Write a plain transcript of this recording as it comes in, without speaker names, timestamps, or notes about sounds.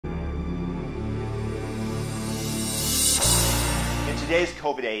today's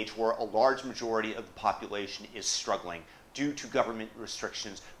COVID age, where a large majority of the population is struggling due to government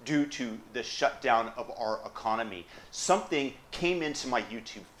restrictions, due to the shutdown of our economy, something came into my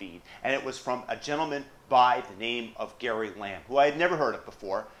YouTube feed, and it was from a gentleman by the name of Gary Lamb, who I had never heard of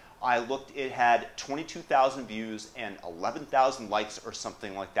before. I looked, it had 22,000 views and 11,000 likes or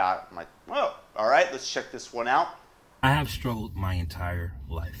something like that. I'm like, oh, all right, let's check this one out. I have struggled my entire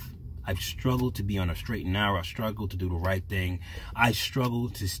life. I've struggled to be on a straight and narrow. I struggled to do the right thing. I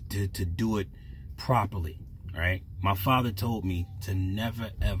struggled to do it properly, all right? My father told me to never,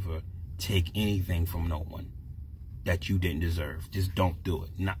 ever take anything from no one that you didn't deserve. Just don't do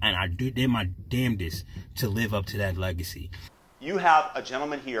it. And I did my damnedest to live up to that legacy. You have a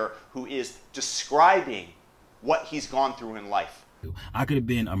gentleman here who is describing what he's gone through in life. I could have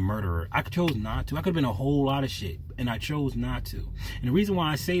been a murderer. I chose not to. I could have been a whole lot of shit, and I chose not to. And the reason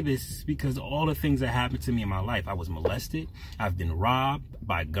why I say this is because of all the things that happened to me in my life. I was molested. I've been robbed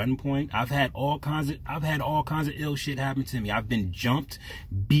by gunpoint. I've had all kinds of ill shit happen to me. I've been jumped,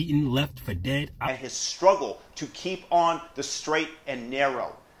 beaten, left for dead. And his struggle to keep on the straight and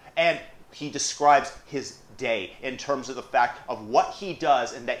narrow. And he describes his day in terms of the fact of what he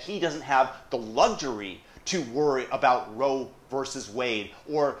does, and that he doesn't have the luxury to worry about Roe versus Wade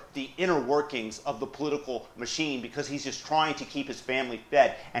or the inner workings of the political machine, because he's just trying to keep his family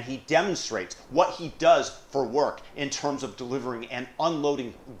fed. And he demonstrates what he does for work in terms of delivering and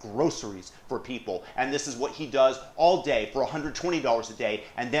unloading groceries for people. And this is what he does all day for $120 a day.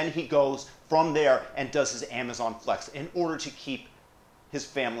 And then he goes from there and does his Amazon Flex in order to keep his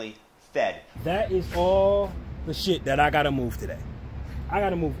family fed. That is all the shit that I gotta move today. I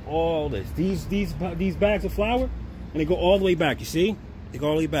gotta move all this. These bags of flour, and they go all the way back. You see? They go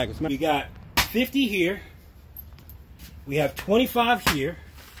all the way back. We got 50 here. We have 25 here.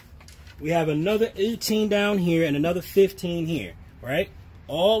 We have another 18 down here and another 15 here. Right?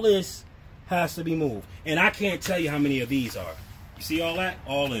 All this has to be moved, and I can't tell you how many of these are. You see all that?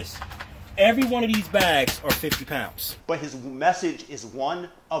 All this. Every one of these bags are 50 pounds. But his message is one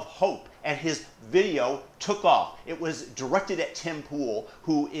of hope, and his video took off. It was directed at Tim Pool,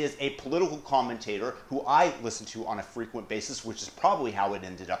 who is a political commentator who I listen to on a frequent basis, which is probably how it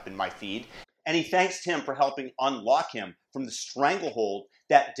ended up in my feed. And he thanks Tim for helping unlock him from the stranglehold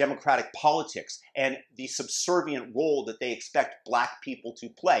that Democratic politics and the subservient role that they expect black people to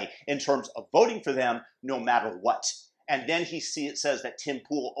play in terms of voting for them no matter what. And then it says that Tim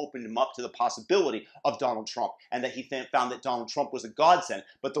Pool opened him up to the possibility of Donald Trump, and that he found that Donald Trump was a godsend.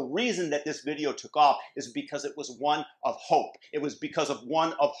 But the reason that this video took off is because it was one of hope. It was because of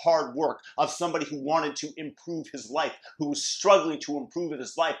one of hard work, of somebody who wanted to improve his life, who was struggling to improve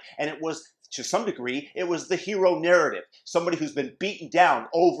his life. And it was, to some degree, it was the hero narrative. Somebody who's been beaten down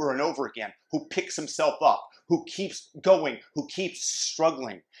over and over again, who picks himself up, who keeps going, who keeps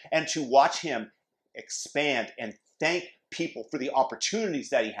struggling. And to watch him expand and thank people for the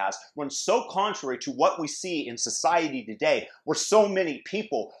opportunities that he has runs so contrary to what we see in society today, where so many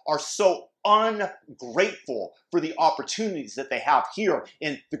people are so ungrateful for the opportunities that they have here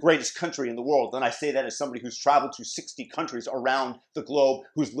in the greatest country in the world. And I say that as somebody who's traveled to 60 countries around the globe,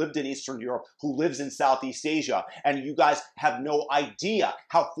 who's lived in Eastern Europe, who lives in Southeast Asia. And you guys have no idea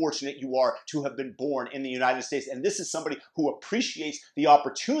how fortunate you are to have been born in the United States. And this is somebody who appreciates the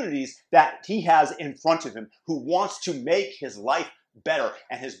opportunities that he has in front of him, who wants to make his life better.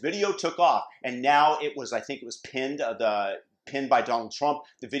 And his video took off, and now it was, I think it was pinned by Donald Trump.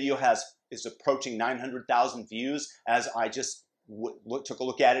 The video is approaching 900,000 views as I just took a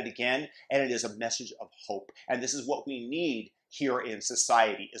look at it again, and it is a message of hope. And this is what we need here in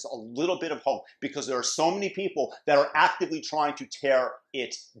society, is a little bit of hope, because there are so many people that are actively trying to tear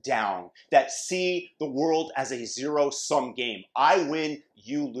it down, that see the world as a zero-sum game. I win,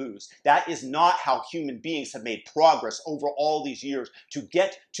 you lose. That is not how human beings have made progress over all these years to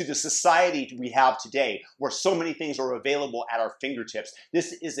get to the society we have today, where so many things are available at our fingertips.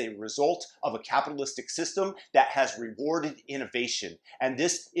 This is a result of a capitalistic system that has rewarded innovation. And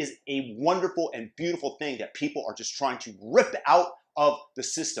this is a wonderful and beautiful thing that people are just trying to rip out of the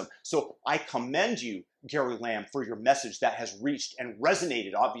system. So I commend you, Gary Lamb, for your message that has reached and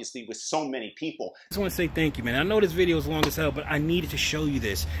resonated, obviously, with so many people. I just want to say thank you, man. I know this video is long as hell, but I needed to show you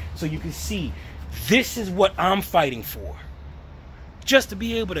this so you can see this is what I'm fighting for. Just to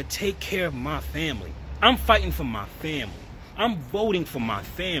be able to take care of my family. I'm fighting for my family. I'm voting for my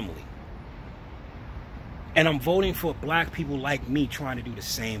family. And I'm voting for black people like me trying to do the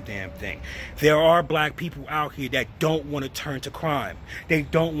same damn thing. There are black people out here that don't want to turn to crime. They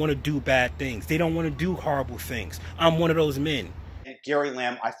don't want to do bad things. They don't want to do horrible things. I'm one of those men. And Gary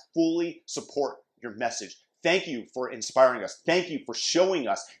Lamb, I fully support your message. Thank you for inspiring us. Thank you for showing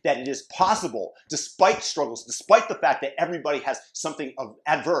us that it is possible, despite struggles, despite the fact that everybody has something of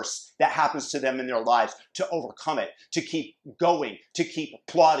adverse that happens to them in their lives, to overcome it, to keep going, to keep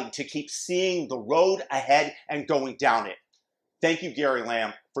plodding, to keep seeing the road ahead and going down it. Thank you, Gary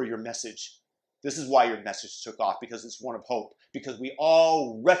Lamb, for your message. This is why your message took off, because it's one of hope, because we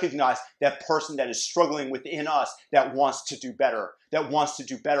all recognize that person that is struggling within us, that wants to do better,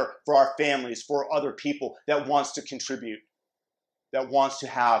 for our families, for other people, that wants to contribute, that wants to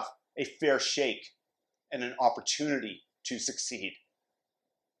have a fair shake and an opportunity to succeed.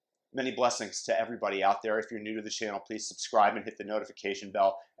 Many blessings to everybody out there. If you're new to the channel, please subscribe and hit the notification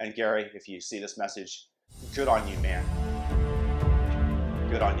bell. And Gary, if you see this message, good on you, man.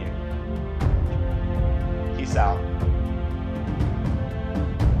 Good on you. Peace out.